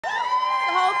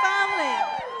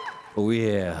Oh,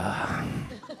 yeah.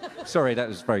 Sorry, that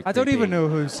was very I don't creepy. even know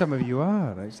who some of you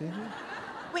are. Actually.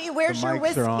 Wait, where's The your mics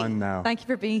whiskey? are on now. Thank you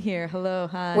for being here. Hello,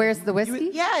 hi. Where's the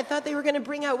whiskey? Yeah, I thought they were going to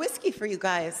bring out whiskey for you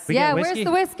guys. We Yeah, get where's whiskey?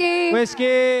 the whiskey?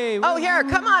 Whiskey! Oh, here,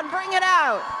 come on, bring it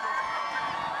out.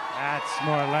 That's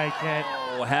more like it.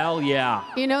 Oh, hell yeah.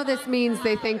 You know this means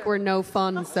they think we're no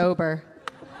fun sober.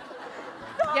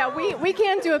 Yeah, we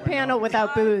can't do a panel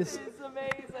without booze.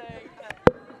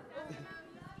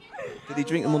 Did he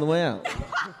drink them on the way out?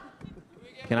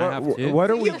 Can I have two?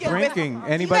 What are we You get drinking?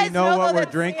 whiskey. Anybody You guys know what though, we're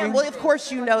that drinking? Sam, well, of course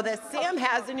you know this. Sam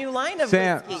has a new line of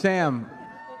whiskey. Sam,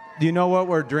 do you know what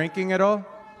we're drinking at all?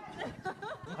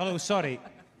 Hello, sorry.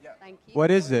 Thank you.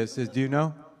 What is this? Do you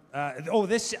know?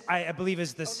 This, I believe,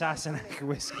 is the Sassenach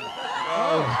whiskey.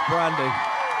 Oh, brandy.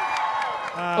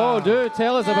 Oh, dude,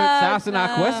 tell us about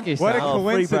Sassenach whiskey, What a Sam.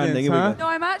 free branding, coincidence, here we huh? go. No,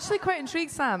 I'm actually quite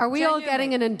intrigued, Sam. Are we all Genuinely.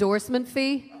 getting an endorsement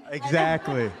fee?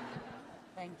 Exactly.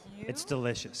 Thank you. It's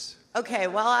delicious. Okay,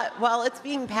 while it's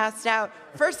being passed out,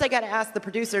 first I got to ask the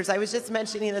producers. I was just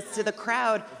mentioning this to the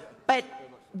crowd, but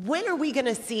when are we going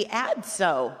to see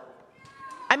Adso?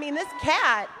 I mean, this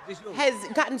cat has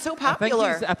gotten so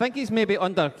popular. I think he's maybe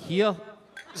under here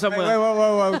somewhere. Wait,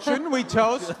 whoa. Shouldn't we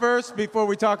toast first before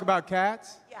we talk about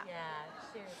cats? Yeah.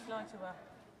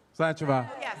 Slancheva.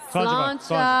 Yes.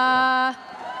 Slancha.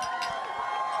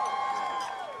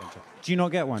 Do you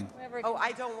not get one? Oh,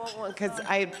 I don't want one because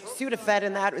I Sudafed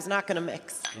and that is not going to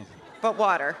mix. But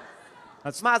water.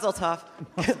 That's Mazel tov.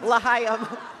 L'chaim.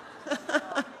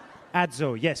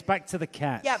 Adzo. Yes, back to the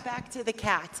cat. Yeah, back to the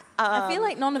cat. I feel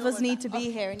like none of us need to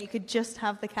be here, and you could just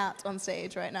have the cat on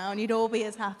stage right now, and you'd all be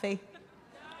as happy.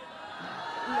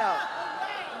 No.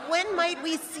 When might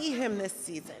we see him this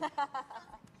season?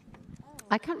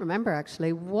 I can't remember,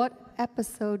 actually. What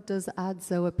episode does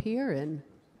Adzo appear in?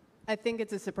 I think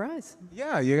it's a surprise.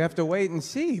 Yeah, you have to wait and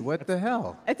see. What the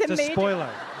hell? It's It's a major, spoiler.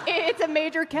 It's a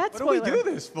major cat What do spoiler. we do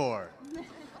this for?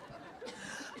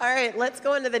 All right, let's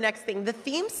go into the next thing. The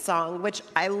theme song, which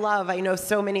I love. I know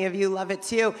so many of you love it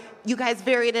too. You guys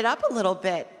varied it up a little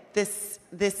bit this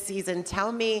season.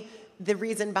 Tell me the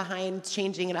reason behind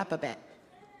changing it up a bit.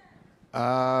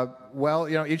 Well,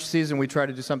 each season we try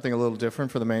to do something a little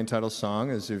different for the main title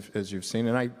song, as you've seen.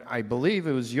 And I believe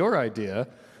it was your idea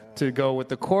to go with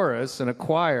the chorus and a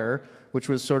choir, which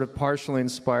was sort of partially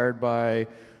inspired by,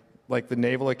 like, the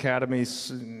Naval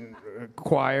Academy's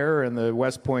choir and the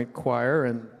West Point choir.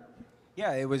 And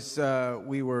Yeah, it was.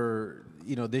 We were,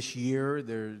 this year.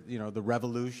 The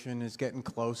revolution is getting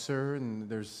closer, and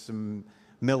there's some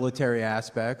military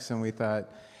aspects, and we thought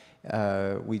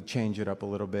we'd change it up a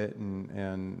little bit.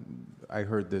 And I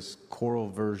heard this choral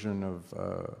version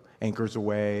of "Anchors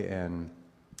Aweigh" and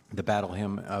the Battle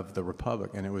Hymn of the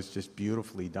Republic, and it was just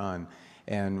beautifully done.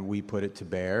 And we put it to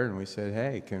bear, and we said,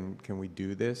 "Hey, can we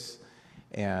do this?"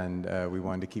 And we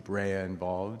wanted to keep Rhea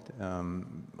involved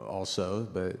also,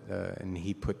 but and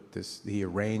he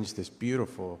arranged this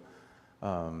beautiful,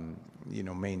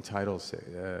 main title.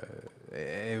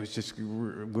 It was just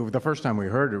the first time we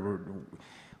heard it.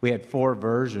 We had 4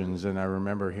 versions, and I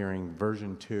remember hearing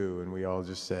version 2, and we all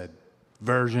just said,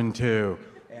 "Version 2,"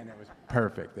 and it was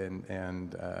perfect.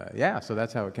 And so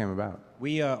that's how it came about.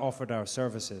 We offered our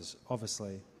services,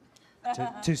 obviously,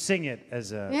 to sing it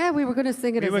as a... Yeah, we were going to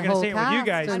sing it We as were a gonna whole sing it with you cast,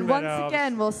 guys, And but, once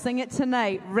again, we'll sing it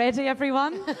tonight. Ready,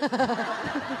 everyone?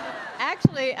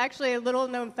 Actually, a little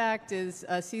known fact is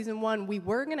season 1, we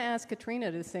were going to ask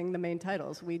Katrina to sing the main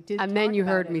titles. We did. And then talk you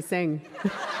about heard it. me sing.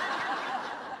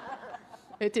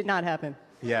 It did not happen.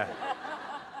 Yeah.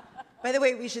 By the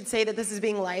way, we should say that this is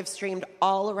being live streamed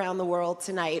all around the world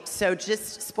tonight. So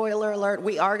just spoiler alert,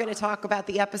 we are going to talk about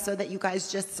the episode that you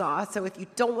guys just saw. So if you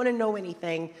don't want to know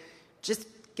anything, just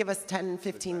give us 10,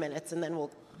 15 minutes, and then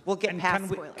we'll get past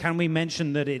spoilers. Can we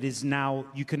mention that it is now,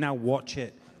 you can now watch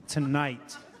it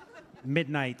tonight,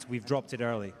 midnight. We've dropped it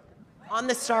early. On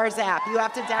the Stars app. You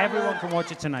have to download. Everyone can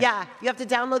watch it tonight. Yeah, you have to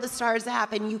download the Stars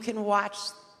app, and you can watch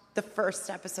the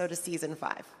first episode of season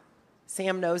 5.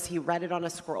 Sam knows he read it on a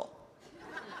scroll.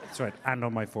 That's right, and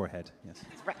on my forehead, yes.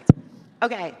 Right.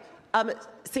 Okay.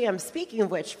 Sam, speaking of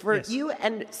which, for Yes. you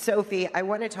and Sophie, I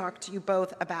want to talk to you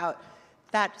both about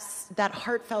that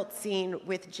heartfelt scene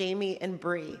with Jamie and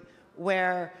Bree,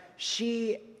 where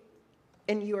she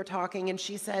and you are talking, and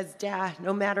she says, "Dad,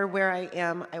 no matter where I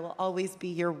am, I will always be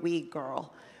your wee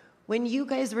girl." When you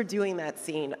guys were doing that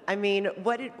scene, I mean,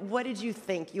 what did you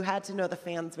think? You had to know the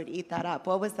fans would eat that up.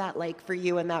 What was that like for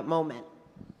you in that moment?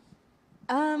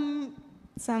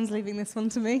 Sam's leaving this one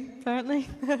to me, apparently.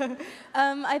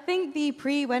 I think the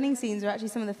pre-wedding scenes were actually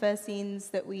some of the first scenes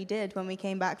that we did when we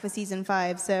came back for season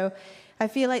 5. So I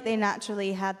feel like they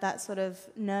naturally had that sort of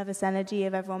nervous energy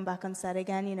of everyone back on set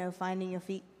again, you know, finding your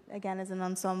feet again as an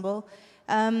ensemble.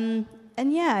 And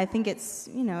yeah, I think it's,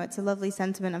 you know, it's a lovely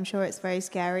sentiment. I'm sure it's very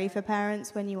scary for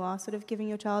parents when you are sort of giving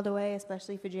your child away,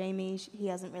 especially for Jamie. He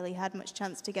hasn't really had much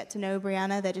chance to get to know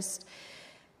Brianna.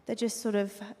 They're just sort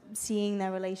of seeing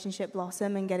their relationship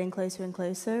blossom and getting closer and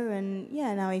closer. And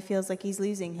yeah, now he feels like he's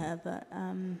losing her, but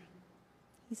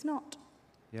he's not.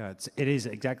 Yeah, it is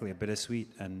exactly a bittersweet,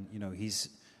 and you know, he's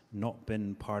not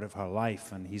been part of her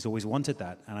life, and he's always wanted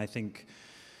that. And I think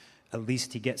at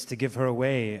least he gets to give her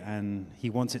away, and he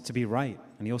wants it to be right.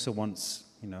 And he also wants,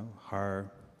 you know,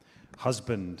 her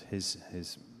husband, his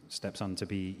stepson, to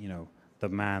be, you know, the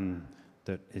man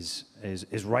that is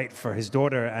right for his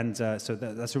daughter. And so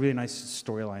that's a really nice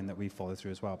storyline that we follow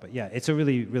through as well. But yeah, it's a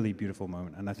really, really beautiful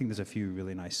moment. And I think there's a few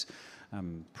really nice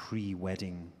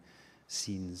pre-wedding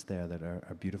scenes there that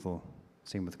are beautiful.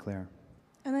 Same with Claire.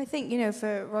 And I think, you know,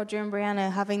 for Roger and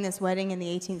Brianna, having this wedding in the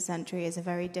 18th century is a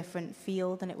very different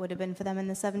feel than it would have been for them in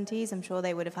the 70s. I'm sure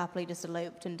they would have happily just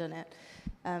eloped and done it,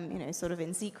 you know, sort of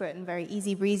in secret and very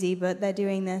easy breezy. But they're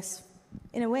doing this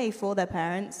in a way for their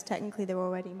parents. Technically, they're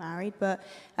already married. But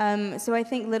so I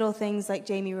think little things like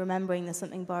Jamie remembering there's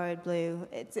something borrowed blue,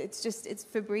 it's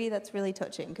for Brie that's really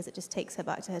touching, because it just takes her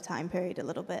back to her time period a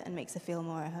little bit and makes her feel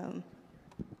more at home.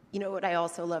 You know what I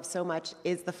also love so much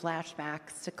is the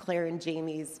flashbacks to Claire and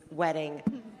Jamie's wedding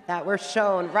that were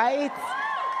shown, right?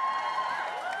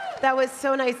 That was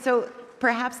so nice. So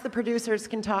perhaps the producers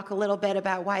can talk a little bit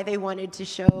about why they wanted to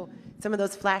show some of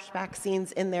those flashback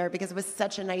scenes in there, because it was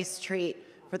such a nice treat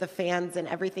for the fans and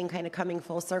everything kind of coming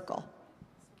full circle.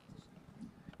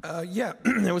 Yeah,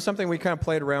 it was something we kind of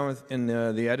played around with in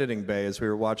the editing bay as we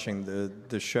were watching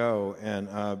the show. And,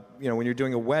 you know, when you're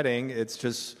doing a wedding, it's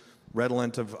just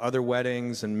redolent of other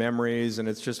weddings and memories, and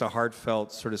it's just a heartfelt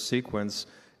sort of sequence.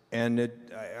 And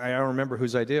I don't remember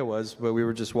whose idea it was, but we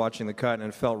were just watching the cut, and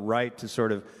it felt right to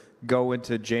sort of go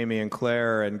into Jamie and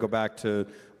Claire and go back to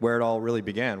where it all really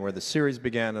began, where the series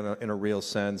began in a real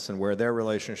sense, and where their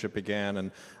relationship began. And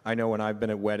I know when I've been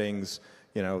at weddings,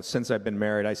 you know, since I've been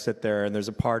married, I sit there and there's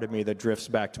a part of me that drifts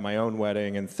back to my own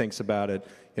wedding and thinks about it,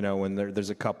 you know, when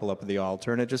there's a couple up at the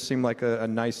altar. And it just seemed like a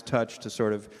nice touch to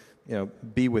sort of, you know,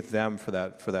 be with them for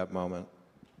that moment.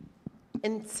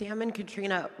 And Sam and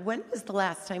Katrina, when was the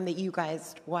last time that you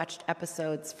guys watched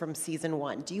episodes from season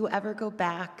 1? Do you ever go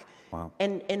back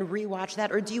and rewatch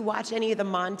that, or do you watch any of the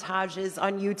montages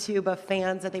on YouTube of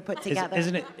fans that they put together?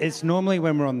 Isn't it? It's normally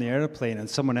when we're on the airplane and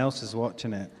someone else is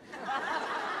watching it,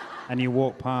 and you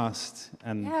walk past.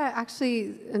 And yeah,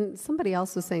 actually, and somebody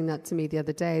else was saying that to me the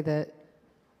other day, that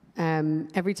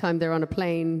every time they're on a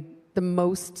plane,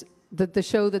 the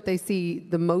show that they see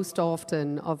the most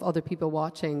often of other people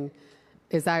watching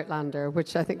is Outlander,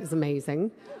 which I think is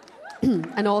amazing.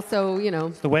 And also, you know,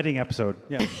 it's the wedding episode.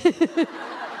 Yeah.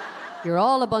 You're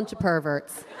all a bunch of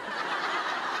perverts.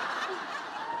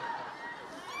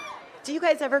 Do you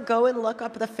guys ever go and look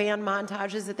up the fan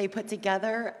montages that they put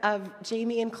together of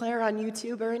Jamie and Claire on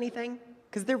YouTube or anything?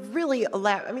 Because they're really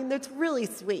it's really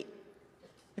sweet.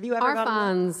 Have you ever Our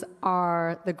fans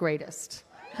are the greatest,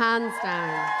 hands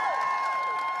down.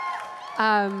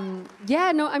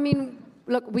 Yeah, no, I mean,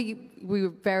 look, we were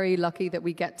very lucky that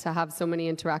we get to have so many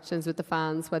interactions with the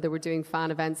fans, whether we're doing fan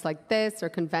events like this or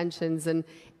conventions, and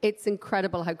it's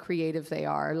incredible how creative they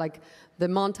are. Like, the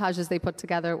montages they put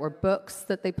together or books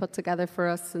that they put together for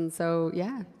us, and so,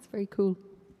 yeah, it's very cool.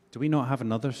 Do we not have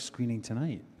another screening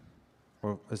tonight?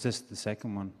 Or is this the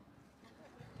second one?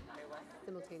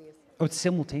 Simultaneous. Oh, it's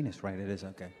simultaneous, right, it is,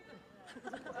 okay.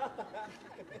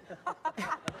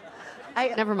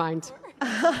 Never mind.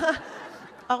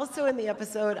 Also in the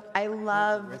episode, I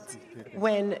loved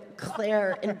when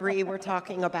Claire and Brie were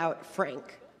talking about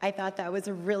Frank. I thought that was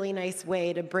a really nice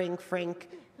way to bring Frank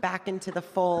back into the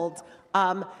fold.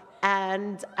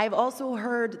 And I've also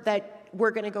heard that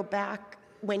we're going to go back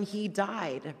when he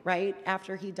died, right?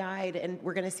 After he died, and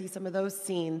we're going to see some of those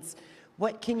scenes.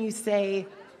 What can you say?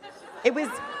 It was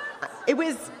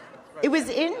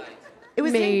in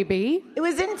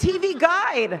TV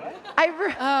Guide.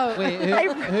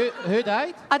 Who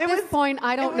died? At this point,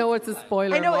 I don't know what's a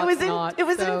spoiler. I know it was in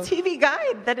TV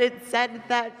Guide that it said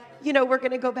that, you know, we're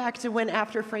going to go back to when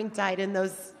after Frank died in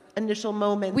those initial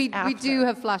moments. We do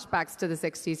have flashbacks to the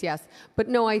 60s, yes. But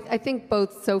no, I think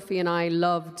both Sophie and I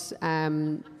loved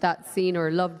that scene,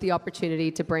 or loved the opportunity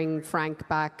to bring Frank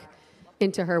back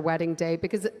into her wedding day,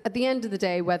 because at the end of the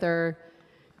day, whether,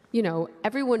 you know,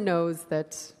 everyone knows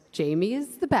that Jamie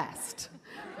is the best.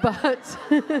 But,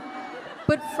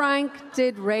 but Frank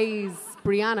did raise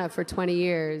Brianna for 20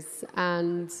 years.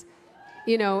 And,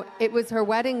 you know, it was her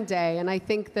wedding day. And I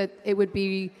think that it would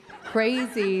be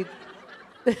crazy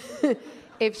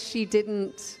if she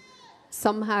didn't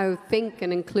somehow think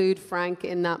and include Frank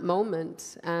in that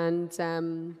moment.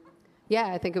 And, yeah,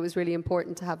 I think it was really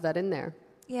important to have that in there.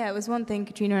 Yeah, it was one thing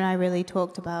Katrina and I really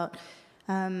talked about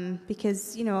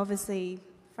because, you know, obviously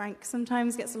Frank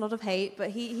sometimes gets a lot of hate, but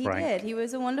he did. He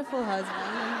was a wonderful husband.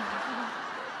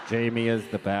 Jamie is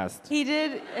the best. He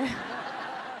did.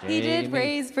 He did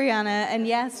raise Brianna, and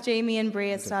yes, Jamie and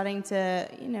Bri are starting to,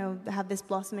 you know, have this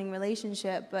blossoming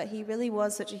relationship, but he really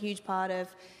was such a huge part of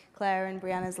Claire and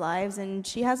Brianna's lives, and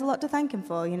she has a lot to thank him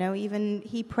for, you know. Even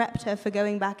he prepped her for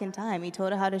going back in time. He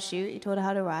taught her how to shoot, he taught her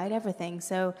how to ride, everything.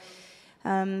 So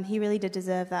he really did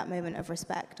deserve that moment of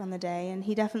respect on the day, and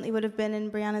he definitely would have been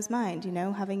in Brianna's mind, you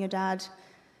know. Having your dad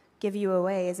give you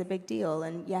away is a big deal,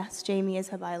 and yes, Jamie is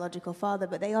her biological father,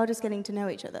 but they are just getting to know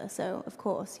each other, so of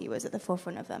course he was at the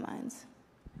forefront of their minds.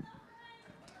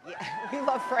 Yeah, we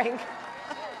love Frank.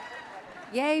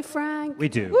 Yay, Frank. We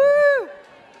do. Woo!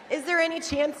 Is there any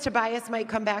chance Tobias might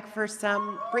come back for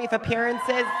some brief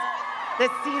appearances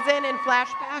this season in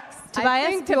flashbacks?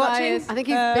 Tobias, you watching? I think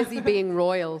he's busy being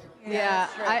royal. Yeah,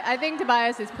 I think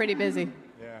Tobias is pretty busy.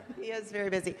 Yeah. He is very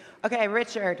busy. Okay,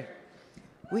 Richard,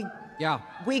 we Yeah.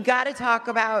 got to talk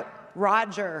about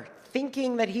Roger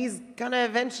thinking that he's going to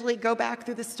eventually go back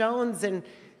through the stones and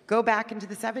go back into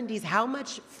the 70s. How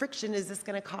much friction is this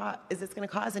going to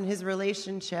cause in his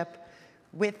relationship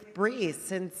with Bree,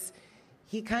 since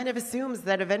he kind of assumes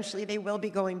that eventually they will be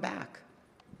going back?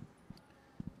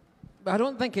 I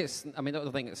don't think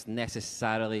it's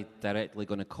necessarily directly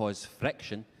going to cause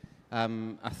friction.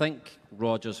 I think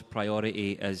Roger's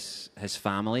priority is his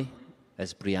family,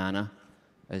 is Brianna,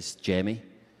 is Jamie.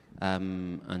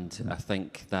 And I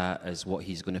think that is what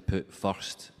he's going to put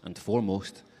first and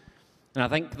foremost. And I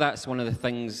think that's one of the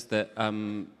things that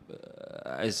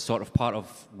is sort of part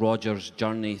of Roger's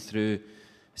journey through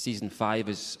season 5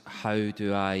 is how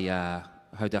do I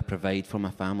provide for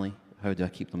my family? How do I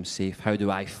keep them safe? How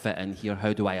do I fit in here?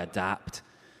 How do I adapt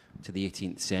to the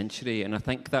 18th century? And I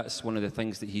think that's one of the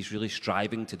things that he's really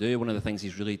striving to do. One of the things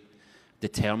he's really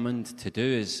determined to do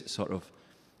is sort of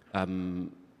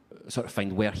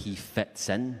find where he fits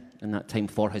in that time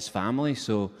for his family.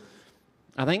 So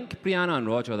I think Brianna and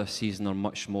Roger this season are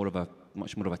much more of a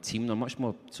team. They're much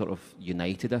more sort of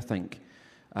united, I think.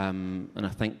 And I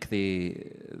think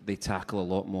they tackle a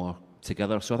lot more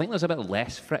together. So I think there's a bit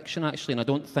less friction, actually, and I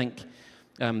don't think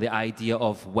the idea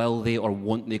of will they or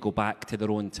won't they go back to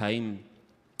their own time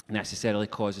necessarily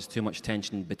causes too much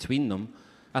tension between them.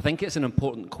 I think it's an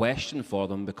important question for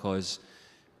them because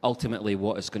ultimately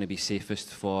what is going to be safest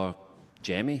for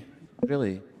Jamie,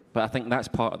 really. But I think that's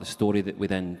part of the story that we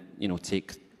then, you know,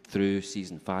 take through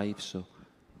season 5, so...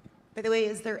 By the way,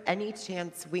 is there any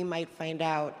chance we might find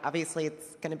out, obviously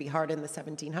it's going to be hard in the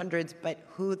 1700s, but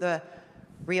who the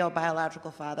real biological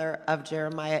father of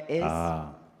Jeremiah is?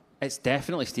 It's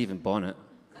definitely Stephen Bonnet.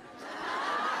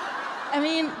 I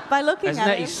mean, by looking Isn't at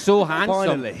it? him... He's so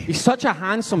handsome. Finally. He's such a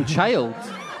handsome child.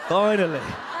 Finally.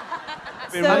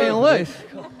 So, I mean, look,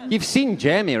 you've seen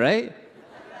Jamie, right?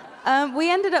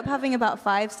 we ended up having about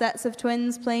 5 sets of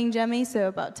twins playing Jemmy, so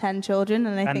about 10 children,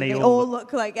 and I think they they all all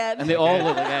look like Ed. And they all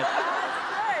look like Ed.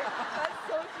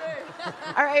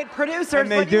 All right, producers,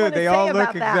 And they what do you do. want to They say all about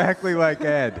look that? exactly like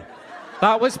Ed.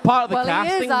 That was part of the Well, he is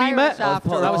casting Irish remit. after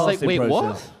I was all. like, wait,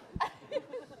 what?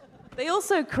 They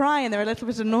also cry, and they're a little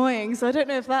bit annoying, so I don't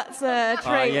know if that's a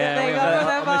trait that they got from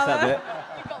their I missed that father.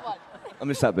 bit. I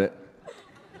missed that bit.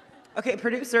 Okay,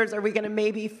 producers, are we going to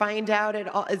maybe find out at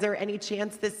all? Is there any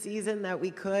chance this season that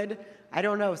we could, I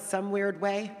don't know, some weird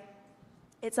way?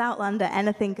 It's Outlander.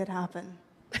 Anything could happen.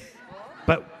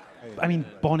 But, I mean,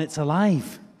 Bonnet's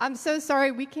alive. I'm so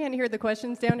sorry, we can't hear the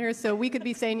questions down here, so we could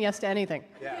be saying yes to anything.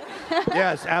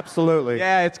 Yes, absolutely.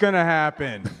 Yeah, it's going to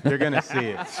happen. You're going to see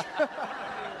it.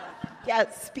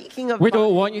 Yeah, speaking of... We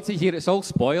don't want you to hear. It's all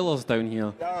spoilers down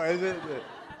here. No, is it?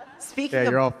 Speaking Yeah,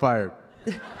 of... you're all fired.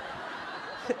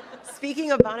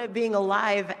 Speaking of Bonnet being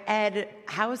alive, Ed,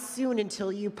 how soon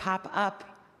until you pop up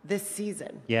this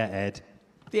season? Yeah, Ed.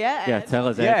 Yeah, Yeah, Ed. tell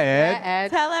us, Ed. Yeah, Ed. Yeah, Ed.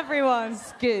 Tell everyone.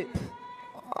 Scoop.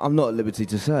 I'm not at liberty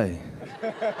to say.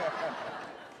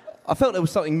 I felt there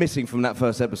was something missing from that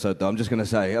first episode, though. I'm just going to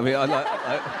say. I mean,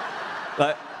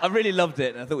 I really loved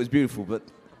it, and I thought it was beautiful. But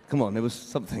come on, there was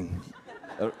something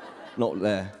not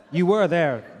there. You were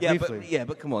there, Yeah, briefly.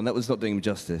 but come on, that was not doing him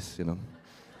justice, you know.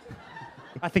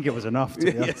 I think it was enough,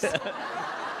 to be honest.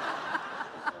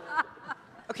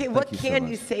 Okay, Okay, what Thank you so can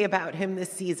much. you say about him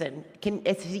this season?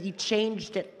 Has he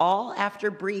changed at all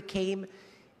after Brie came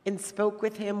and spoke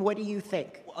with him? What do you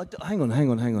think? Hang on. I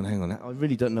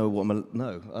really don't know what I'm...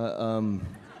 No. Oh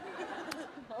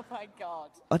my God.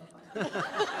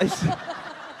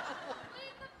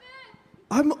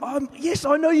 Yes,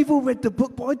 I know you've all read the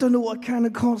book, but I don't know what I can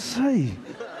and can't say.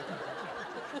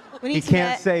 We need He to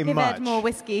can't say give much. Ed more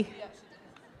whiskey.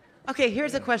 Okay,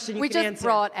 here's a question you We can just answer.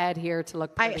 brought Ed here to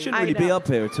look pretty. Shouldn't really be know. up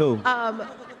here at all.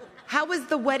 How was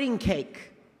the wedding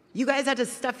cake? You guys had to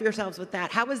stuff yourselves with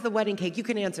that. How was the wedding cake? You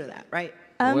can answer that, right?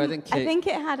 Wedding I cake. think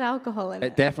it had alcohol in It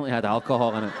it. definitely had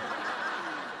alcohol in it.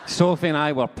 Sophie and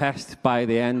I were pissed by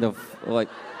the end of like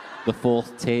the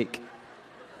fourth take.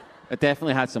 It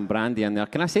definitely had some brandy in there.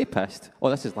 Can I say pissed? Oh,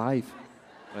 this is live.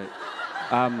 Right.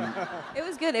 It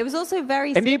was good. It was also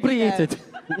very sticky, though. Inebriated.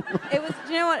 It was.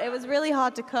 Do you know what? It was really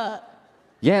hard to cut.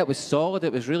 Yeah, it was solid.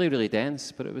 It was really, really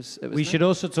dense, but it was. We should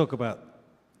also talk about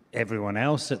everyone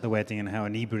else at the wedding and how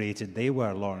inebriated they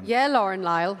were, Lauren. Yeah, Lauren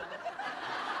Lyle.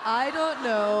 I don't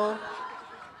know.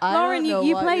 Lauren,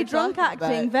 you play drunk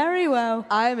acting very well.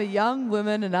 I'm a young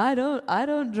woman and I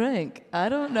don't drink. I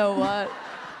don't know what.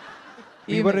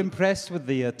 We were impressed with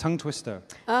the tongue twister.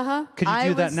 Uh-huh. Could you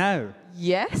do that now?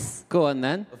 Yes. Go on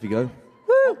then. Off you go.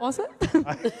 What was it?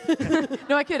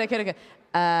 No, I could.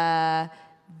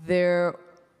 There.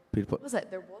 What was it?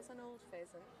 There was an old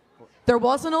pheasant. There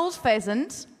was an old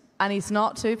pheasant, and he's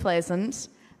not too pleasant.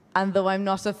 And though I'm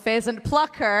not a pheasant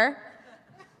plucker,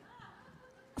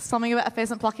 something about a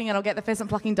pheasant plucking, and I'll get the pheasant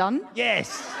plucking done. Yes!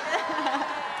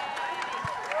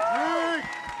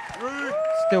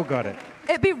 Still got it.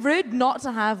 It'd be rude not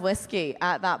to have whiskey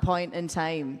at that point in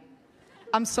time.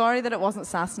 I'm sorry that it wasn't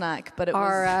Sassenach, but it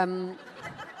was.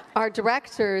 Our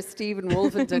director, Stephen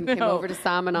Wolfenden, came No. over to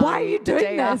Sam and Why I are you the doing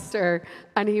day this? after,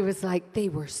 and he was like, they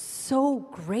were so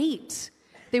great.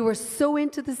 They were so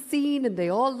into the scene, and they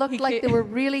all looked like they were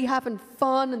really having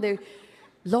fun, and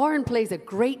Lauren plays a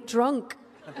great drunk.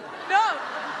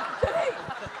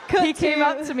 He came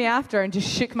up to me after and just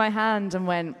shook my hand and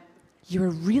went, "You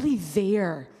were really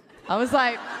there." I was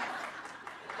like,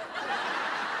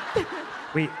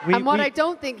 And what I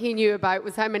don't think he knew about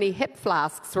was how many hip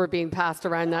flasks were being passed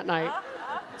around that night.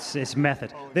 It's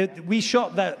method. We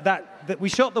shot we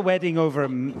shot the wedding over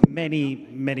many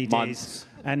days, Months.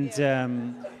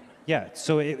 and yeah,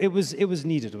 so it was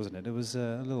needed, wasn't it? It was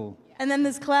a little. And then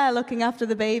there's Claire looking after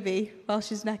the baby while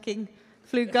she's necking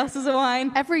flute glasses of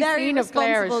wine. Every Very scene of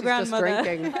Claire is responsible she's just grandmother.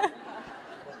 drinking.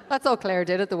 That's all Claire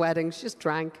did at the wedding. She just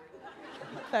drank.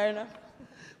 Fair enough.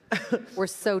 We're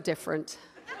so different.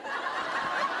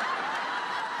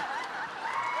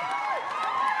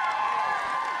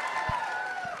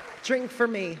 Drink for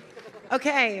me.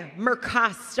 Okay,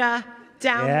 Mercosta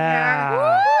down Yeah.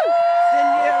 there.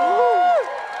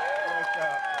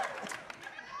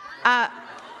 The new.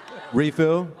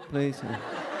 Refill, please.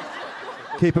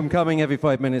 Keep them coming every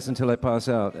 5 minutes until I pass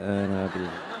out. And I'll be...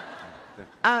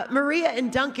 Maria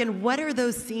and Duncan, what are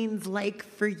those scenes like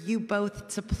for you both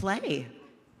to play?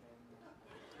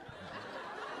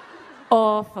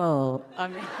 Awful. I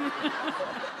mean,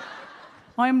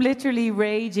 I'm literally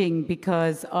raging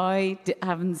because I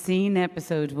haven't seen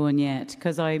episode 1 yet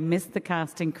because I missed the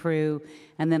cast and crew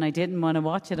and then I didn't want to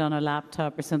watch it on a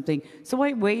laptop or something. So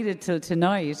I waited till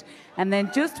tonight. And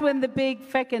then just when the big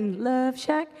feckin' Love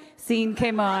Shack scene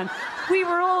came on, we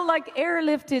were all like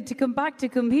airlifted to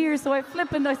come here. So I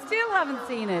flipped, I still haven't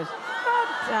seen it. God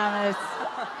damn it.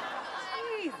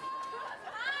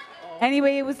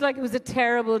 Anyway, it was a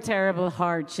terrible, terrible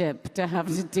hardship to have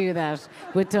to do that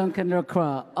with Duncan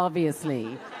LaCroix,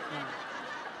 obviously.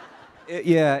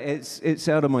 Yeah, it's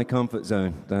out of my comfort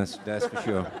zone, that's for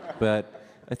sure. But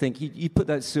I think you put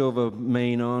that silver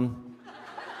mane on,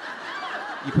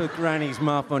 you put Granny's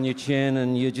muff on your chin,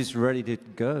 and you're just ready to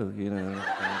go, you know.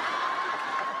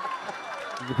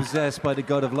 You're possessed by the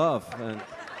god of love, and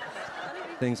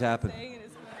things happen.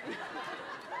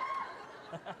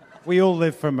 We all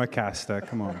live for Mercosta.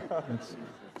 Come on.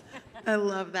 I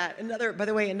love that.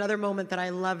 Another moment that I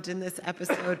loved in this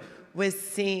episode was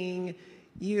seeing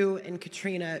you and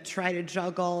Katrina try to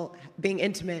juggle being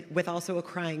intimate with also a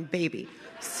crying baby.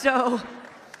 So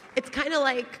it's kind of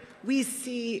like we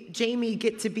see Jamie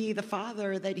get to be the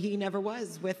father that he never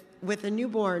was with a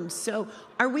newborn. So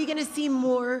are we going to see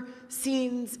more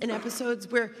scenes in episodes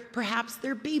where perhaps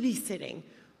they're babysitting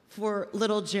for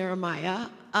little Jeremiah?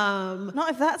 Not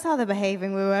if that's how they're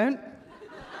behaving, we won't.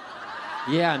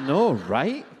 Yeah, I know,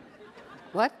 right?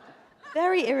 What?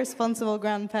 Very irresponsible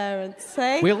grandparents,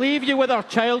 say. We leave you with our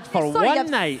child for Sorry, you one have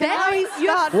night.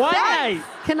 sex? One night.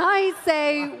 Can I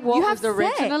say what You was have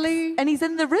originally sex, and he's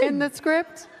in the room. in the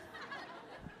script?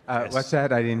 What's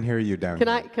that? I didn't hear you down Can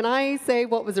here. can I say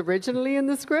what was originally in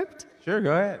the script? Sure,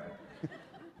 go ahead.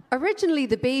 Originally,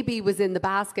 the baby was in the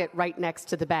basket right next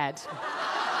to the bed.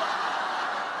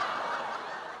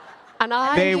 And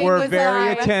They were was very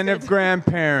like- attentive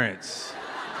grandparents.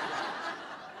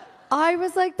 I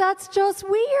was like, that's just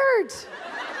weird.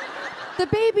 The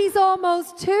baby's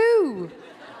almost 2.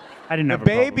 I didn't The have a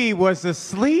problem. baby was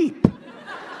asleep.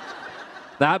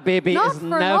 That baby Not is for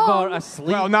never long. asleep.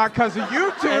 Well, not because of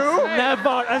you two. It's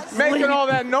never asleep. Making all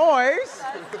that noise.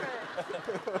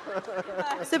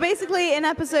 So basically, in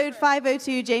episode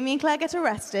 502, Jamie and Claire get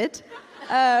arrested.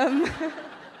 Oh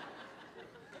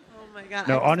my God.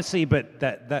 No, honestly, but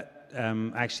that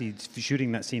actually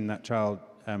shooting that scene, that child,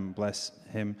 bless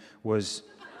him, was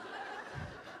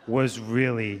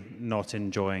really not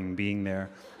enjoying being there.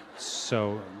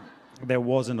 So there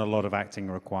wasn't a lot of acting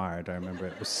required. I remember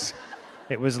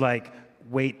it was like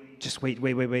wait.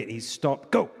 He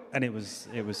stopped, go, and it was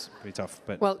pretty tough.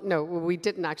 But Well, no, we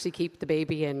didn't actually keep the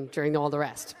baby in during all the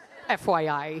rest.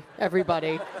 FYI,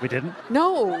 everybody. we didn't.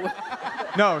 No.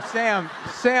 No, Sam,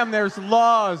 there's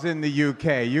laws in the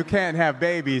UK. You can't have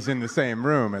babies in the same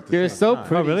room at the You're same so time.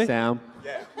 pretty, really? Sam.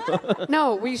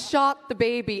 No, we shot the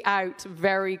baby out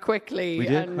very quickly We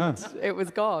did? and it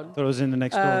was gone. Thought it was in the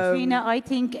next door. Trina, I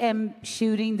think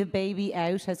shooting the baby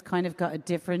out has kind of got a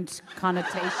different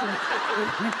connotation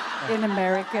in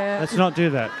America. Let's not do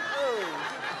that.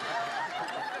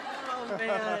 Oh,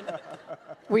 man.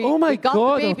 We got God, the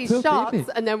oh, baby poor shots baby.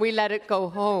 and then we let it go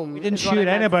home. We didn't shoot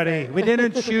anybody. We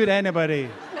didn't shoot anybody.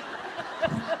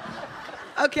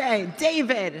 Okay,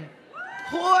 David.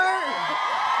 Poor.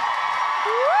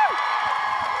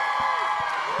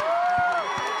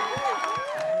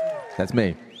 That's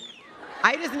me.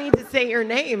 I just need to say your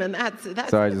name, and that's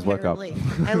Sorry, I just woke up. apparently-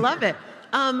 I love it.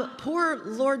 Poor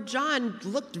Lord John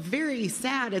looked very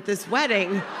sad at this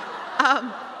wedding.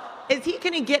 Is he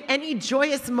going to get any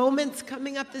joyous moments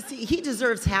coming up this year? He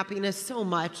deserves happiness so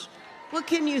much. What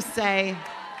can you say?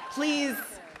 Please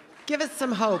give us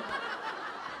some hope.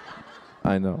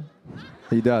 I know.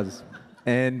 He does.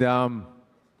 And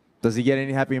does he get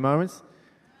any happy moments?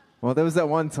 Well, there was that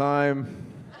one time.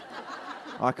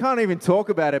 I can't even talk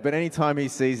about it, but anytime he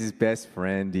sees his best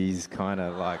friend, he's kind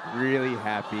of like really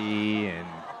happy, and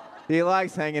he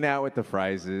likes hanging out with the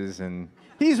Frasers, and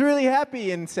he's really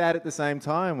happy and sad at the same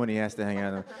time when he has to hang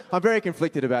out with them. I'm very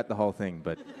conflicted about the whole thing,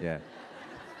 but yeah.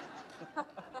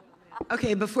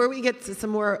 Okay, before we get to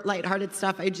some more lighthearted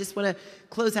stuff, I just want to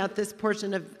close out this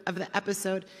portion of the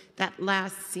episode. That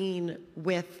last scene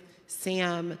with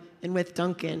Sam and with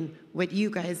Duncan, what you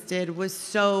guys did was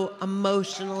so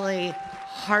emotionally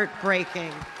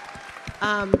heartbreaking.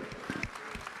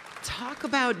 Talk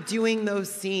about doing those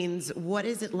scenes. What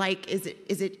is it like? Is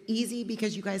it easy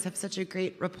because you guys have such a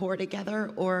great rapport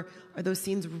together, or are those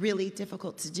scenes really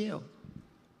difficult to do?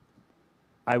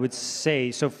 I would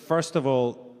say, so first of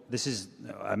all, this is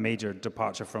a major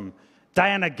departure from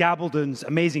Diana Gabaldon's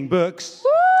amazing books.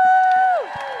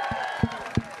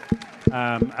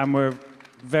 And we're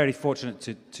very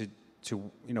fortunate to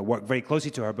work very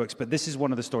closely to her books. But this is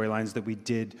one of the storylines that we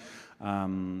did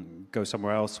go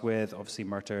somewhere else with. Obviously,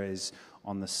 Murta is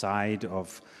on the side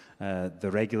of the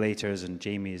regulators, and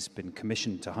Jamie has been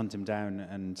commissioned to hunt him down.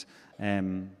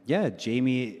 And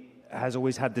Jamie has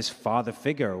always had this father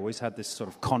figure, always had this sort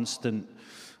of constant,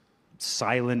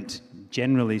 silent,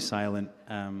 generally silent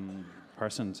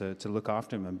person to look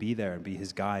after him and be there and be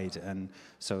his guide. And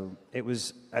so it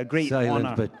was a great honor.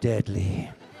 Silent but deadly.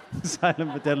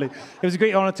 Silent but deadly. It was a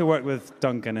great honor to work with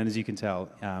Duncan, and as you can tell,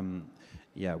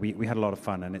 we had a lot of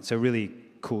fun, and it's a really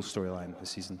cool storyline this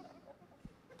season.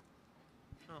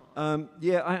 I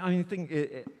think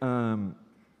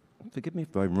forgive me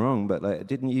if I'm wrong, but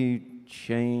didn't you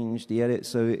change the edit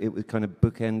so it was kind of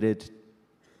bookended?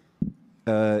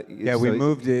 We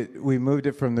moved it. We moved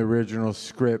it from the original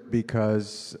script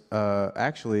because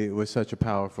actually it was such a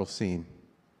powerful scene.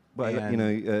 Well,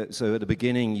 so at the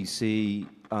beginning you see,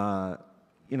 I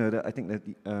think that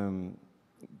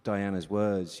Diana's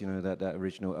words, that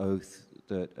original oath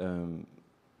that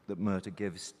Murta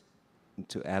gives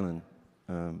to Alan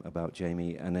about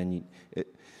Jamie, and then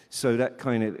so that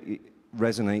kind of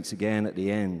resonates again at the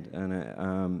end,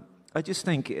 and I just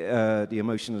think the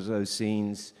emotion of those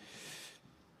scenes.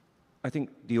 I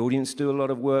think the audience do a lot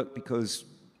of work because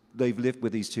they've lived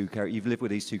with these two characters. You've lived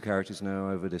with these two characters now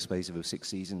over the space of 6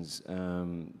 seasons,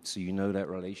 so you know that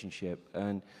relationship.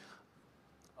 And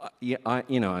I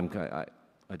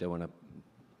don't want to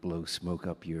blow smoke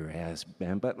up your ass,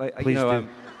 man. But like, Please do.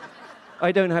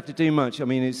 I don't have to do much. I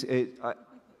mean,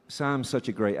 Sam's such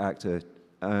a great actor,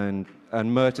 and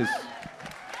Murta's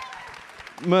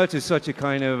such a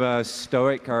kind of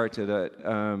stoic character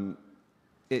that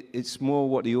it's more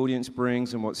what the audience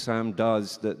brings and what Sam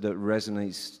does that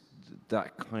resonates.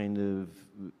 That kind of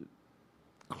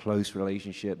close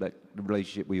relationship, that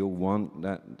relationship we all want,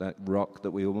 that rock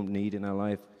that we all need in our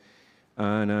life.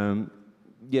 And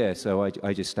yeah, so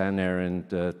I just stand there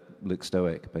and look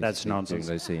stoic. Basically, That's nonsense.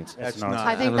 During those scenes. That's nonsense.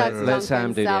 I think that's let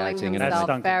Sam Duncan do the selling acting. himself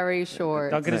Duncan. very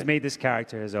short. Duncan has made this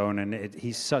character his own, and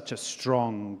he's such a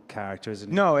strong character, isn't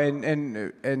he? No,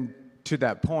 and to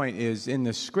that point is in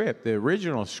the script, the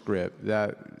original script,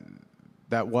 that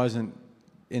wasn't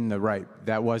in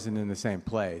the same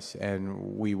place,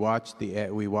 and we watched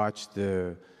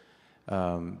the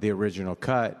original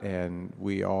cut, and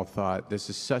we all thought this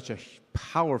is such a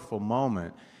powerful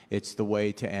moment. It's the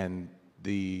way to end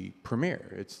the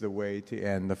premiere. It's the way to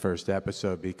end the first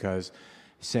episode, because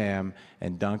Sam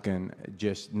and Duncan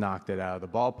just knocked it out of the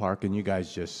ballpark, and you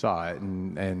guys just saw it,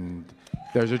 and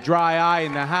there's a dry eye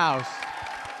in the house.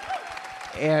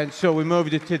 And so we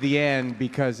moved it to the end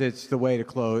because it's the way to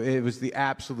close. It was the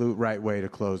absolute right way to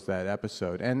close that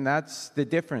episode. And that's the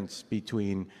difference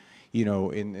between,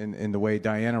 in the way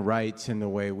Diana writes and the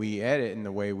way we edit and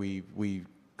the way we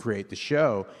create the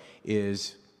show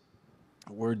is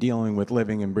we're dealing with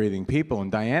living and breathing people.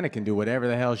 And Diana can do whatever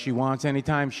the hell she wants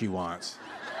anytime she wants.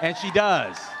 And she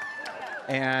does.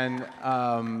 And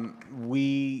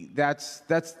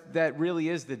that really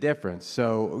is the difference.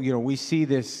 So we see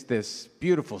this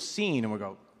beautiful scene and we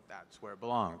go, that's where it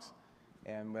belongs,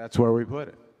 and that's where we put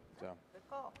it. So.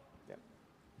 Yeah.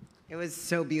 It was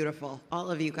so beautiful. All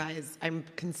of you guys, I'm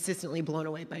consistently blown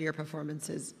away by your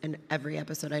performances in every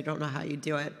episode. I don't know how you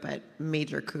do it, but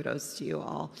major kudos to you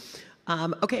all.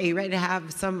 Okay, you ready to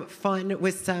have some fun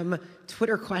with some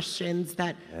Twitter questions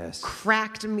that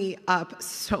cracked me up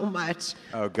so much?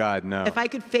 Oh, God, no. If I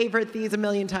could favorite these a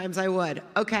million times, I would.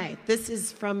 Okay, this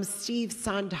is from Steve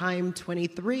Sondheim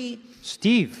 23.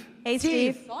 Steve. Hey,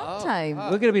 Steve. Sondheim.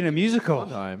 We're going to be in a musical.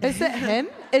 Is it him?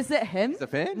 Is it him? Is it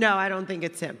him? No, I don't think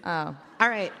it's him. Oh. All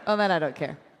right. Oh, then I don't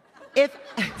care. If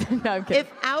No, I'm kidding.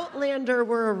 if Outlander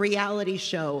were a reality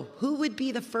show, who would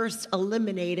be the first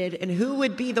eliminated and who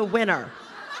would be the winner?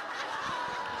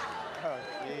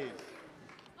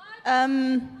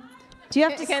 Do you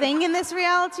have to sing in this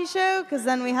reality show? Because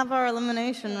then we have our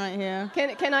elimination right here.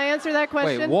 Can I answer that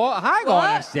question? Wait, what? Hang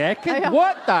on a second.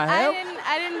 What the hell?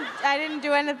 I didn't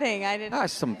do anything. I didn't.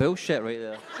 That's some bullshit right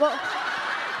there. Well,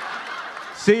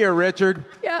 See you, Richard.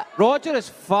 yeah. Roger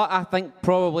is, I think,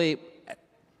 probably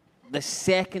the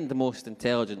second most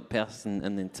intelligent person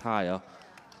in the entire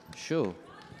show,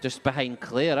 just behind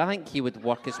Claire. I think he would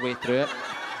work his way through it.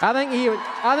 I think he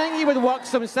would work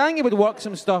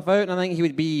some stuff out, and I think he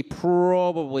would be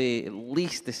probably at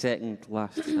least the second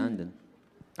last standing.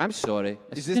 I'm sorry.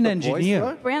 Is this an the engineer.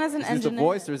 Voice, Brianna's an is this engineer. The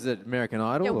Voice, or is it American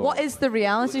Idol? Yeah, or? what is the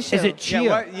reality show? Is it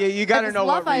Cheer? You got to it's know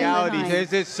Love what reality Island.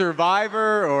 is. It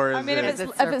Survivor or is I mean, it? if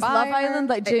it's Love Island,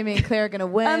 like Jamie and Claire are going to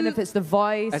win. If it's The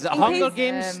Voice. Is it Hunger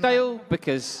Games style?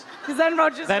 Because then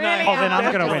Roger's then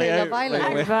I'm going to win. Love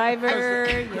Island. Survivor.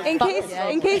 In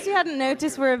case you hadn't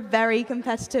noticed, we're a very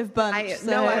competitive bunch.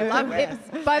 No, I love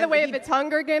it. By the way, if it's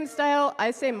Hunger Games style, I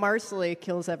say Marcelly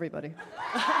kills everybody.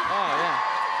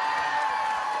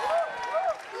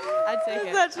 I'd take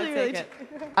it. That's actually really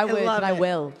I would, love and I it.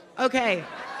 will. Okay.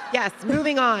 Yes,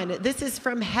 moving on. This is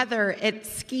from Heather at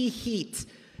Ski Heat.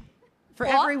 For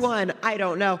What? everyone, I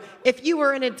don't know. If you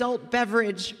were an adult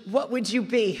beverage, what would you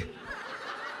be?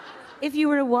 If you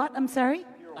were a what? I'm sorry?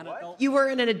 If you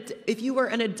were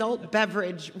an adult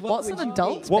beverage, what What's would an you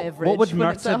adult be? beverage? What would when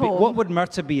it's at Murta be? home? What would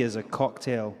Murta be as a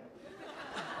cocktail?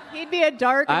 He'd be a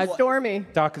dark and stormy.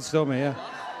 Dark and stormy, yeah.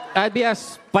 I'd be a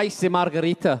spicy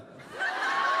margarita.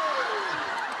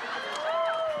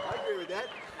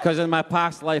 Because in my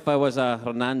past life, I was a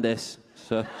Hernandez.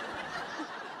 So. Does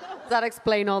that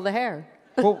explain all the hair?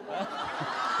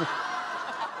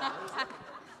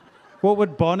 What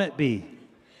would Bonnet be?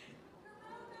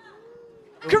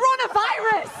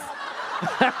 Coronavirus!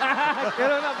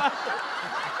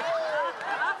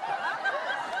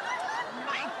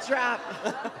 Mic drop.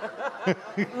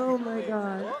 Oh my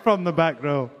God. From the back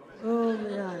row. Oh my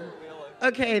God.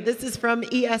 Okay, this is from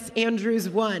E.S. Andrews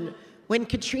 1. When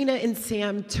Katrina and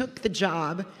Sam took the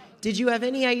job, did you have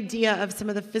any idea of some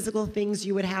of the physical things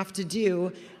you would have to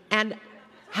do? And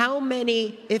how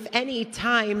many, if any,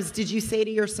 times did you say to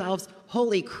yourselves,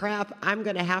 holy crap, I'm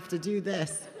going to have to do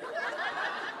this?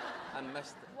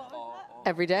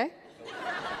 Every day?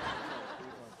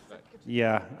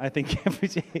 Yeah, I think every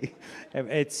day.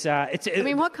 I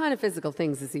mean, what kind of physical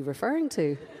things is he referring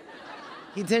to?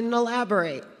 He didn't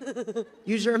elaborate.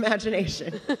 Use your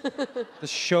imagination. The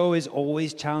show is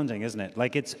always challenging, isn't it?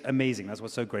 Like, it's amazing. That's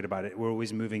what's so great about it. We're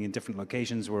always moving in different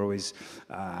locations. We're always,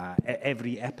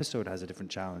 every episode has a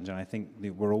different challenge. And I think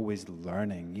we're always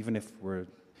learning. Even if we're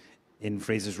in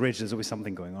Fraser's Ridge, there's always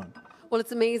something going on. Well,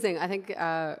 it's amazing. I think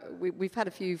we've had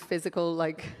a few physical,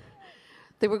 like,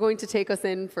 they were going to take us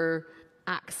in for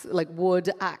axe, like wood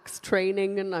axe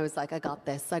training. And I was like, I got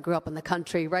this. I grew up in the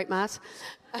country, right, Matt?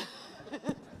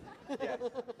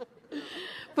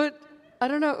 But I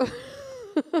don't know.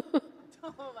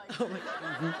 Oh my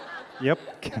God.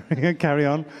 Yep, carry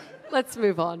on. Let's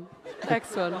move on.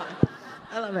 Next one.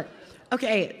 I love it.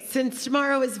 Okay, since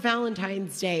tomorrow is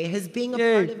Valentine's Day, has being a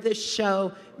part of this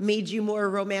show made you more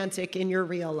romantic in your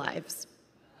real lives?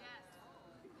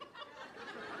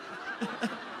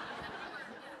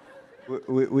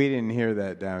 We didn't hear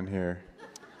that down here.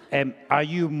 Are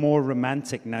you more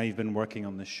romantic now you've been working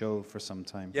on the show for some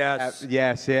time? Yes.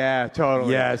 Yes, yeah,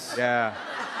 totally. Yes. Yeah.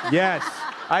 Yes.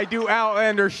 I do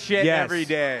Outlander shit every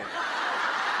day.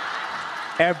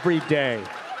 Every day.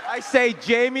 I say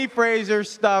Jamie Fraser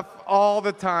stuff all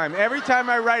the time. Every time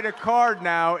I write a card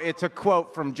now, it's a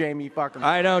quote from Jamie fucking.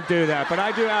 I don't do that, but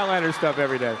I do Outlander stuff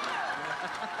every day.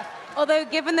 Although,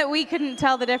 given that we couldn't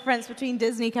tell the difference between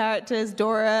Disney characters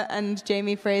Dora and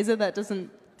Jamie Fraser, that doesn't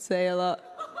say a lot.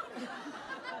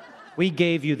 We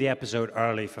gave you the episode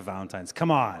early for Valentine's.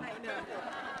 Come on.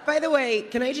 By the way,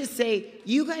 can I just say,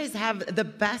 you guys have the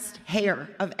best hair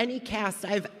of any cast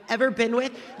I've ever been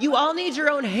with. You all need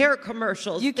your own hair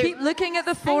commercials. You keep looking at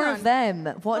the four of them.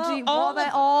 What are they,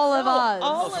 all of us?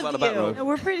 All of you. No,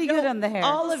 we're pretty good on the hair.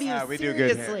 All of you, Yeah, we do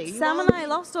good hair. seriously. Sam and I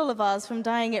lost all of ours from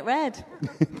dyeing it red.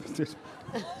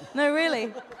 No,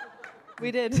 really.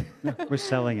 We did. We're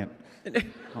selling it.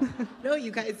 No, you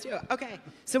guys do. Okay,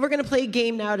 so we're going to play a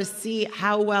game now to see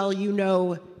how well you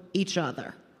know each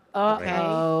other.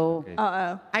 Uh-oh. Okay?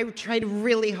 Uh-oh. I tried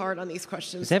really hard on these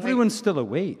questions. Is everyone still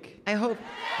awake? I hope.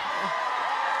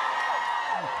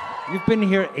 You've been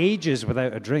here ages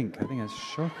without a drink. I think that's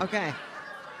shocking. Okay.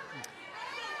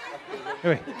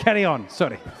 Anyway, carry on.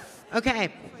 Sorry.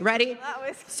 Okay, ready?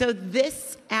 So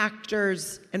this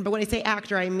actor's, and but when I say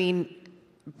actor, I mean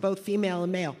both female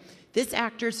and male. This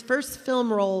actor's first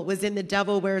film role was in The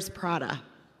Devil Wears Prada.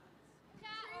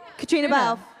 Katrina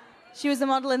Balfe. She was a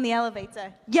model in the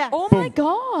elevator. Yeah. Oh my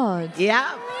God.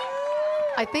 Yeah.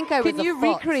 I think I was Can you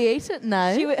recreate it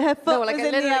now? Her foot No, like was I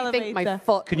in the literally elevator. think my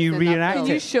foot. Can was you in that reenact film.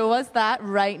 Can you show us that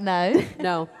right now?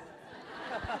 No.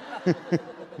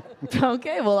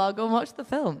 Okay, well, I'll go watch the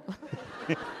film.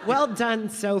 Well done,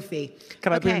 Sophie.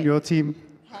 Can I be on your team?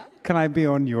 Can I be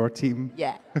on your team?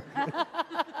 Yeah.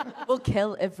 We'll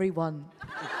kill everyone.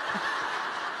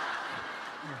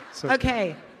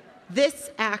 Okay. This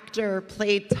actor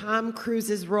played Tom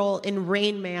Cruise's role in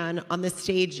Rain Man on the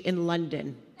stage in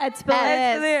London. Ed Spillers.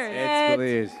 Ed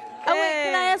Spillers. Oh, wait,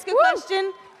 can I ask a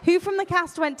question? Who from the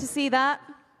cast went to see that?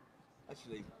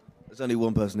 Actually, there's only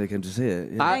one person who came to see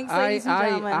it. Yeah. Thanks, ladies and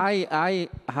gentlemen. I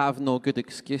have no good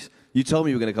excuse. You told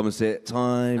me you were going to come and see it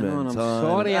time and I'm time.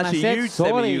 sorry, and I Actually, said you said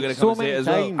sorry you were going to so come and see it as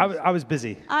many well. times. I was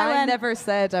busy. I never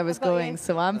said I was going,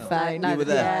 so I'm fine. You were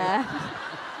there.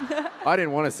 Yeah. I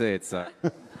didn't want to see it, so.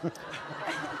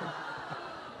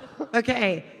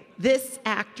 Okay. This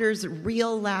actor's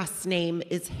real last name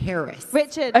is Harris.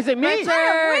 Richard. Is it me? Richard.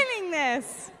 I'm winning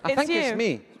this. I think it's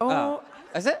me. Oh.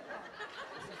 Is it?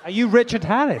 Are you Richard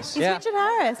Harris? It's Richard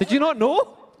Harris. Did you not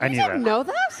know? I knew Didn't that. know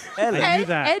that? I knew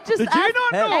that. Ed just Did asked, you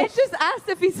not know? Ed just asked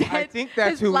if he said I think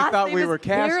that's his who we last thought name we is were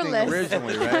casting Peerless.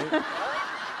 originally, right?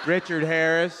 Richard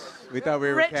Harris. We thought we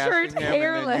were Richard casting him, and then you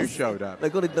Hairless. showed up. They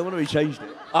want to be changed it.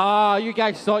 Ah, you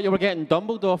guys thought you were getting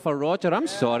Dumbledore for Roger. I'm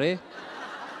sorry.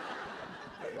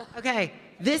 Okay.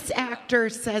 This actor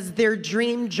says their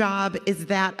dream job is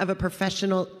that of a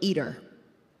professional eater.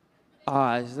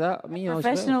 Ah, is that me?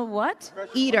 Professional what?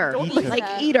 Eater. Eater.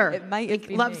 Like eater. It might Like,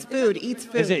 be loves me. food, eats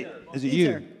food. Is it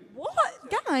you?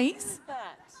 What? Guys?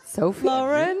 Sophie?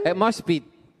 Lauren? It must be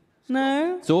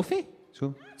No. Sophie.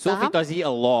 Sophie Sam? does eat a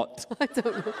lot. I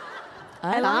don't know.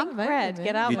 I like bread.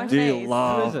 Get out my face.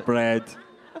 love bread.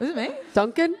 Was it me?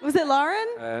 Duncan? Was it Lauren?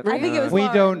 I think it was We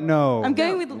Lauren. don't know. I'm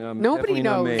going with... Nobody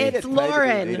knows. It's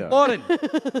Lauren. Lauren.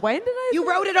 When did I? You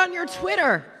wrote it on your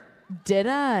Twitter. Did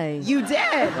I? You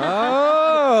did.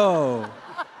 Oh.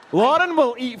 Lauren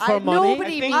will eat for money.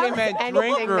 Nobody think they means meant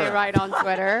anything drinker. they write on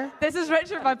Twitter. This is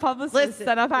Richard, my publicist, Listen.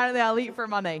 and apparently I'll eat for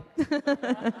money.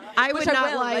 I would Which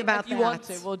not will, lie like, about if you that. want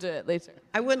to, we'll do it later.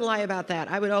 I wouldn't lie about that.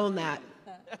 I would own that.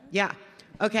 Yeah.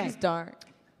 Okay. It's dark.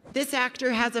 This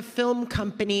actor has a film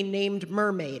company named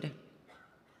Mermaid.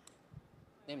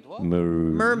 Named what?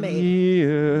 Mermaid.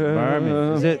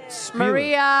 Mermaid. Is it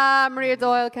Spielberg? Maria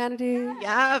Doyle Kennedy.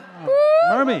 Yeah.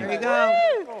 Mermaid. There you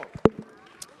go.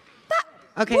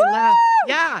 Okay,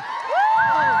 yeah.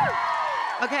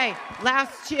 Okay,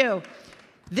 last two.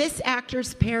 This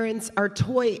actor's parents are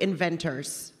toy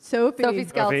inventors. Sophie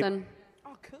Skelton.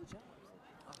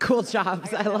 Cool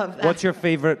jobs. I love that. What's your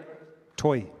favorite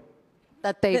toy?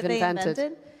 That they've That they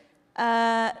invented.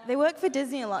 They work for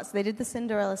Disney a lot, so they did the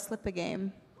Cinderella slipper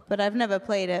game. But I've never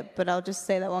played it, but I'll just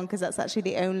say that one because that's actually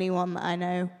the only one that I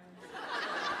know.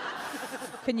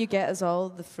 Can you get us all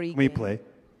the free We game? play.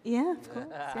 Yeah, of course.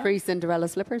 Free Cinderella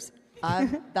slippers.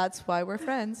 That's why we're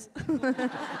friends.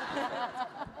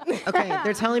 Okay,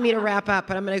 they're telling me to wrap up,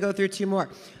 but I'm going to go through two more.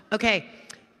 Okay,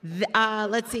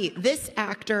 let's see. This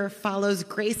actor follows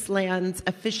Graceland's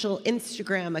official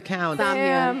Instagram account.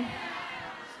 Sam.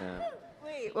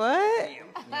 Wait, what?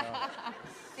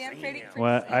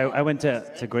 Well, I went to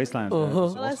Graceland.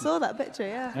 Well, I saw that picture,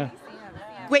 yeah.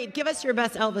 Wait, give us your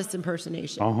best Elvis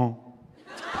impersonation.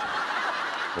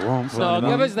 So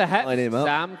give us the hit,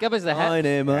 Sam. Give us the hit.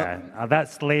 Yeah,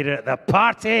 that's later at the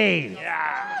party.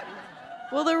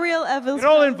 Well, the real Elvis. You're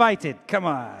all invited. Come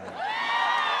on.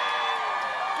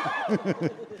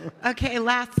 Okay,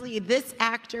 lastly, this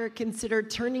actor considered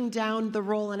turning down the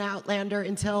role in Outlander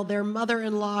until their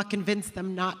mother-in-law convinced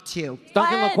them not to.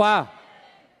 Duncan Lacroix.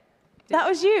 That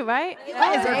was you, right? You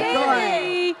guys are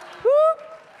Hey.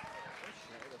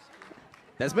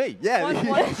 That's me.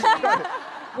 Yeah.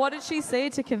 What did she say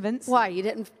to convince? Why you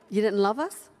didn't love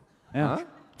us? Yeah.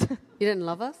 You didn't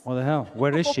love us? What the hell?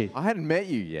 Where is she? I hadn't met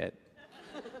you yet.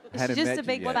 She's just a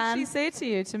big fan. What did she say to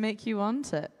you to make you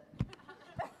want it?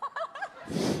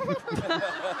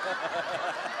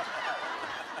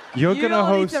 You're you gonna don't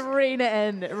host. need to rein it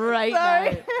in right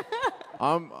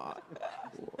now.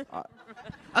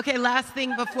 Okay, last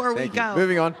thing before we Thank you. go.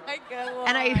 Moving on.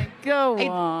 And Go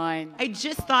on. I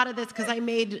just thought of this because I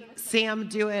made Sam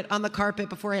do it on the carpet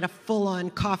before I had a full-on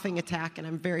coughing attack, and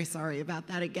I'm very sorry about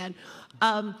that again.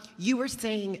 You were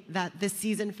saying that the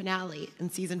season finale in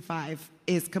season 5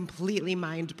 is completely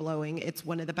mind-blowing. It's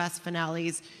one of the best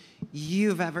finales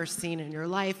you've ever seen in your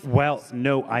life. Well,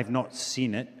 no, I've not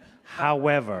seen it.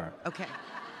 However, Okay.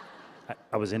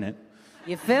 I was in it.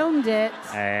 You filmed it.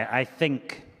 I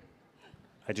think.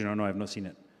 I do not know. I've not seen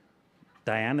it.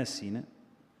 Diana's seen it.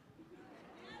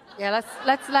 Yeah,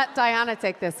 let's let Diana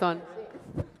take this one.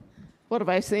 What have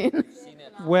I seen?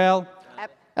 Well,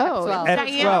 Oh, Ep 12.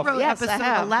 Diana 12. wrote Yes, I episode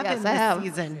have. 11 Yes, I have.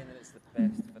 this season.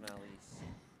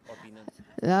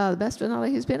 the best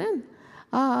finale he's been in.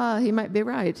 He might be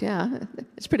right. Yeah,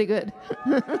 it's pretty good.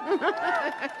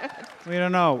 we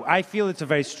don't know. I feel it's a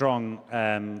very strong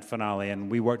finale, and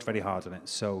we worked very hard on it.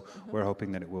 So we're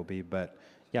hoping that it will be. But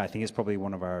yeah, I think it's probably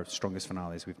one of our strongest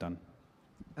finales we've done.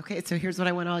 Okay, so here's what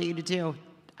I want all you to do.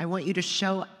 I want you to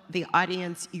show the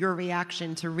audience your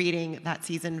reaction to reading that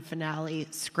season finale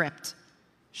script.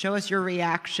 Show us your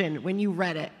reaction when you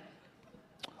read it.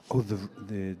 Oh,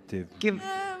 the Give.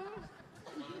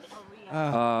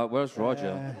 Where's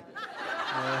Roger?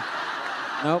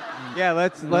 Nope. Yeah,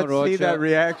 let's No, see that Roger.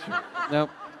 reaction. Nope.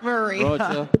 Maria.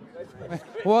 Roger.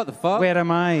 What the fuck? Where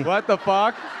am I? What the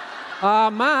fuck?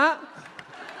 Matt.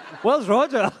 Where's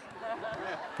Roger?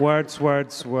 Words.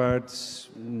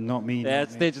 Not me. Yeah, not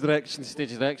me. stage direction.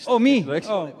 Oh, me. Stage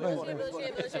direction. Oh.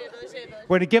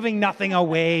 We're giving nothing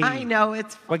away. I know,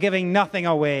 it's We're giving nothing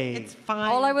away. It's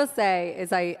fine. All I will say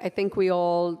is I think we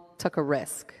all took a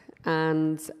risk.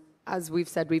 And as we've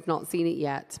said, we've not seen it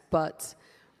yet. But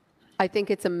I think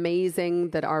it's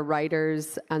amazing that our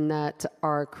writers and that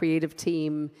our creative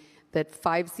team, that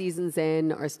 5 seasons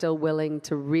in, are still willing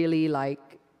to really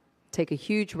take a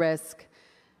huge risk.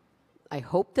 I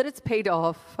hope that it's paid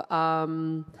off.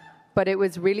 But it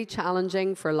was really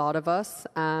challenging for a lot of us.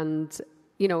 And,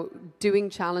 you know, doing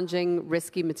challenging,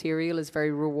 risky material is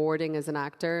very rewarding as an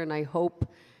actor. And I hope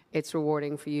it's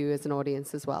rewarding for you as an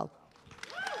audience as well.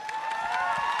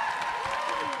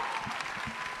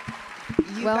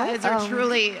 You guys are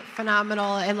truly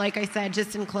phenomenal. And like I said,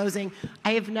 just in closing,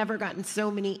 I have never gotten so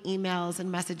many emails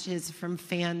and messages from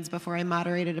fans before I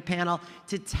moderated a panel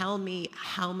to tell me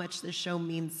how much the show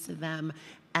means to them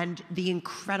and the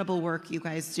incredible work you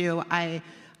guys do. I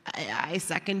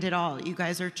second it all. You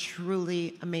guys are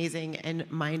truly amazing and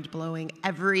mind-blowing.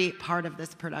 Every part of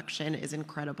this production is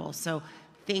incredible. So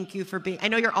thank you for being, I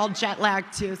know you're all jet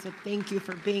lagged too, so thank you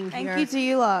for being here. Thank you to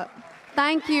you lot.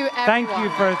 Thank you, everyone. Thank you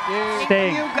for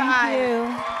staying. You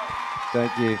guys.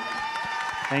 Thank you.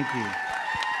 Thank you.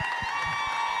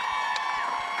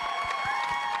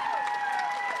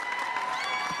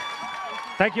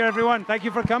 Thank you, everyone. Thank you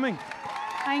for coming.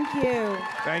 Thank you.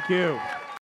 Thank you.